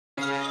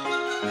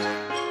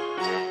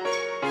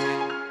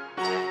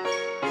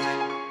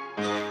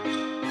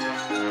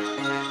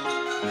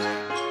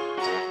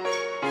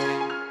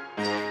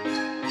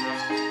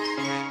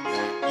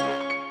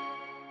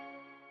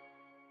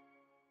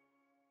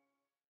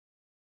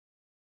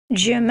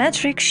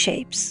Geometric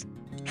shapes.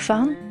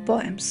 Fun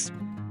poems.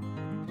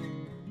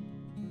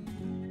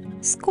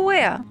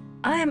 Square.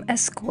 I am a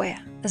square,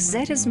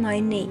 that is my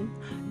name.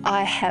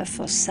 I have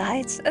 4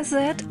 sides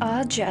that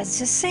are just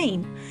the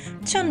same.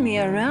 Turn me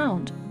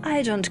around,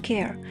 I don't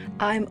care.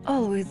 I'm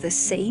always the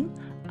same.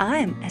 I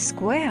am a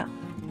square.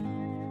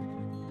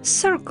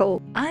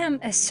 Circle. I am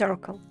a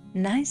circle,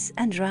 nice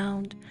and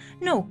round.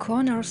 No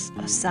corners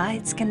or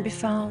sides can be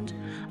found.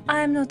 I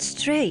am not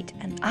straight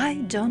and I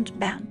don't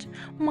bend.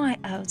 My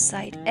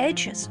outside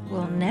edges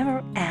will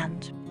never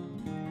end.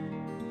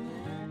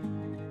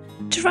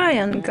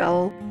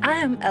 Triangle. I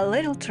am a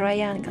little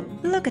triangle.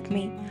 Look at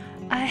me.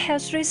 I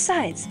have 3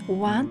 sides.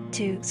 1,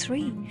 2,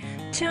 3.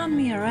 Turn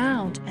me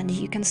around and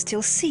you can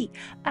still see.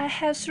 I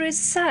have 3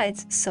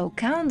 sides, so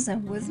count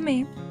them with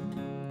me.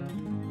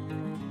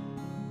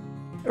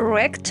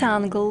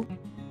 Rectangle.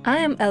 I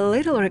am a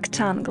little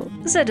rectangle.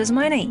 That is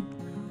my name.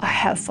 I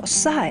have 4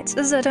 sides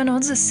that are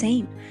not the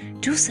same.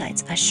 2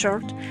 sides are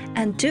short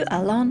and 2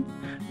 are long.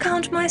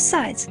 Count my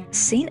sides,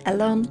 seen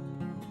alone.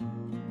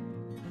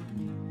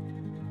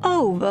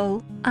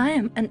 Oval. I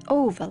am an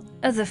oval.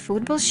 The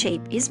football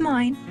shape is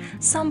mine.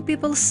 Some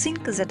people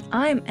think that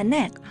I'm an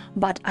egg,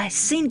 but I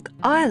think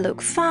I look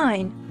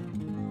fine.